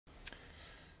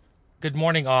Good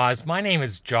morning, Oz. My name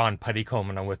is John Puttycombe,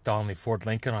 and I'm with Donnelly Ford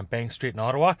Lincoln on Bank Street in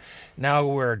Ottawa. Now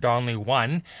we're Donnelly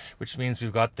 1, which means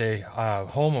we've got the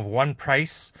home of one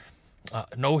price,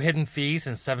 no hidden fees,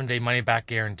 and 7-day money-back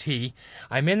guarantee.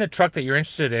 I'm in the truck that you're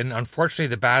interested in. Unfortunately,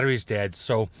 the battery's dead,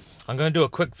 so I'm going to do a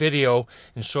quick video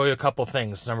and show you a couple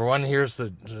things. Number one, here's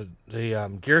the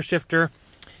gear shifter.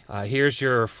 Here's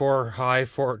your 4 high,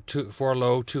 4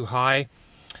 low, 2 high.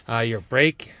 Your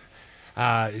brake.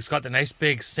 It's got the nice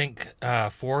big Sync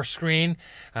 4 screen,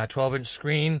 12-inch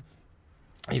screen.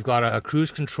 You've got a cruise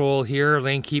control here,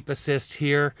 lane keep assist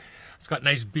here. It's got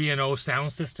nice B&O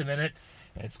sound system in it.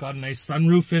 It's got a nice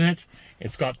sunroof in it.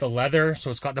 It's got the leather, so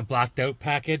it's got the blacked out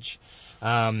package.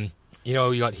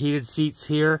 You got heated seats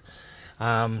here. So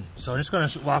I'm just going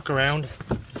to walk around.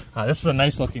 This is a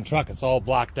nice looking truck. It's all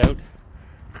blacked out.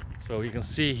 So you can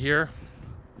see here.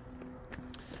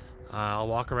 I'll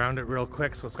walk around it real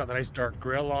quick. So it's got the nice dark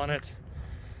grille on it.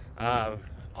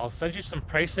 I'll send you some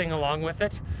pricing along with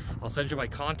it. I'll send you my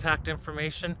contact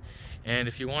information. And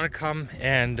if you want to come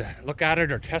and look at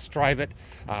it or test drive it,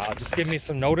 just give me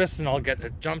some notice and I'll get a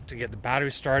jump to get the battery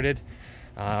started.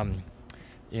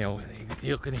 You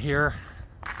can hear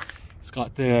it's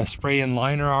got the spray-in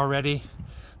liner already.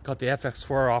 Got the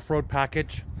FX4 off-road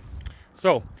package.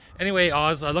 So anyway,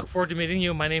 Oz, I look forward to meeting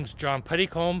you. My name's John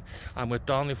Puttycombe. I'm with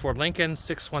Donnelly Ford Lincoln,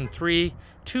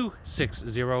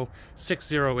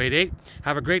 613-260-6088.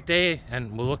 Have a great day,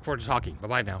 and we'll look forward to talking.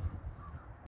 Bye-bye now.